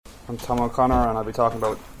I'm Tom O'Connor, and I'll be talking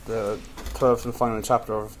about the 12th and final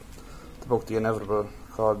chapter of the book The Inevitable,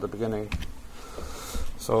 called The Beginning.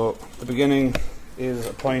 So, the beginning is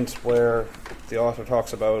a point where the author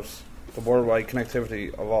talks about the worldwide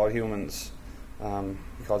connectivity of all humans.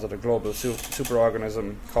 He calls it a global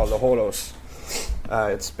superorganism called the Holos.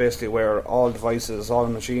 It's basically where all devices, all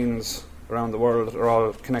machines around the world are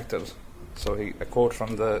all connected. So a quote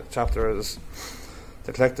from the chapter is,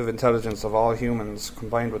 "The collective intelligence of all humans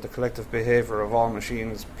combined with the collective behaviour of all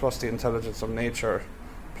machines plus the intelligence of nature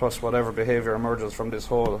plus whatever behaviour emerges from this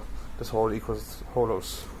whole equals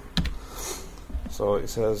Holos." So he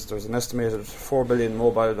says there's an estimated 4 billion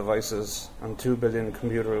mobile devices and 2 billion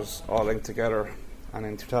computers all linked together, and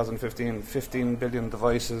in 2015 15 billion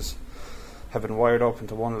devices have been wired up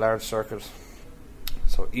into one large circuit.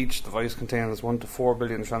 So each device contains 1 to 4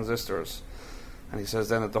 billion transistors, and he says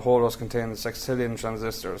then that the Holos contains sextillion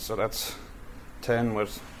transistors, so that's 10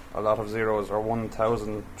 with a lot of zeros, or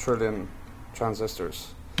 1,000 trillion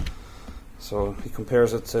transistors. So he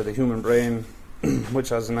compares it to the human brain, which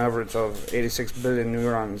has an average of 86 billion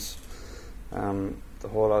neurons. The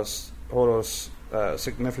Holos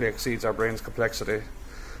significantly exceeds our brain's complexity,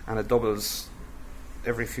 and it doubles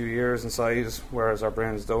every few years in size, whereas our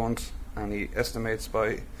brains don't. And he estimates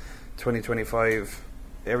by 2025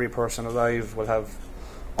 every person alive will have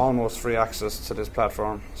almost free access to this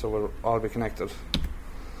platform, so we'll all be connected.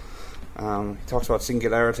 He talks about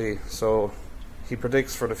singularity, so he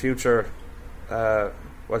predicts for the future.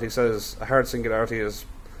 He says a hard singularity is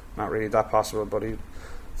not really that possible, but he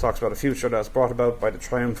talks about a future that's brought about by the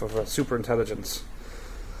triumph of a superintelligence.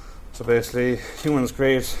 So basically, humans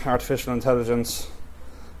create artificial intelligence,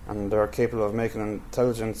 and they're capable of making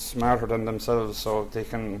intelligence smarter than themselves, so they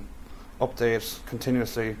can update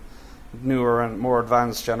continuously newer and more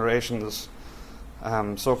advanced generations,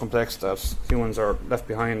 so complex that humans are left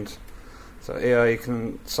behind. So AI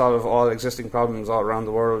can solve all existing problems all around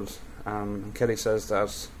the world. Kelly says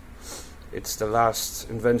that it's the last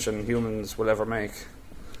invention humans will ever make,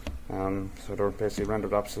 so they're basically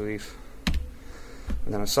rendered obsolete.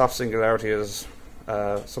 And then a soft singularity is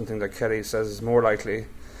something that Kelly says is more likely.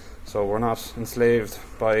 So we're not enslaved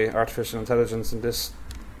by artificial intelligence in this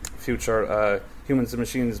future. Humans and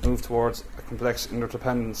machines move towards a complex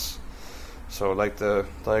interdependence. So like the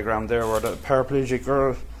diagram there where the paraplegic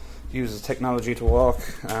girl uses technology to walk,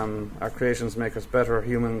 our creations make us better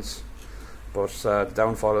humans, but the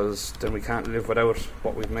downfall is then we can't live without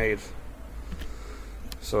what we've made.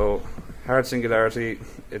 So hard singularity,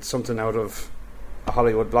 it's something out of a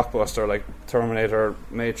Hollywood blockbuster like Terminator,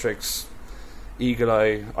 Matrix, Eagle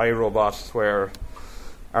Eye, iRobot, where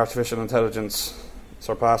artificial intelligence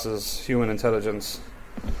surpasses human intelligence.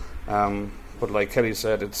 But like Kelly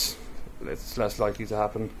said, it's less likely to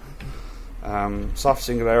happen. Soft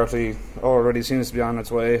singularity already seems to be on its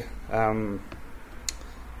way.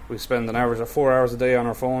 We spend an average of 4 hours a day on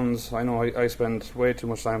our phones. I know I spend way too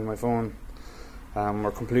much time on my phone. We're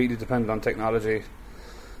completely dependent on technology.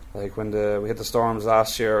 Like when we had the storms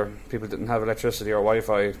last year, people didn't have electricity or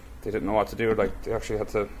Wi-Fi. They didn't know what to do. Like they actually had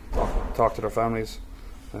to talk to their families.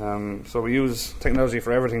 So we use technology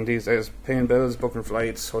for everything these days: paying bills, booking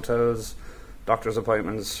flights, hotels, doctor's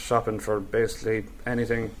appointments, shopping for basically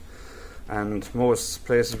anything. And most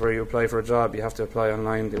places where you apply for a job, you have to apply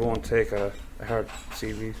online. They won't take a hard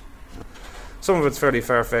CV. Some of it's fairly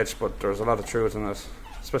far-fetched, but there's a lot of truth in it,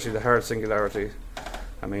 especially the hard singularity.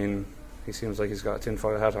 I mean, he seems like he's got a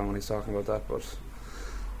tinfoil hat on when he's talking about that, but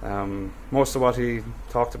most of what he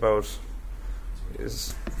talked about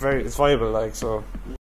is it's viable, like, so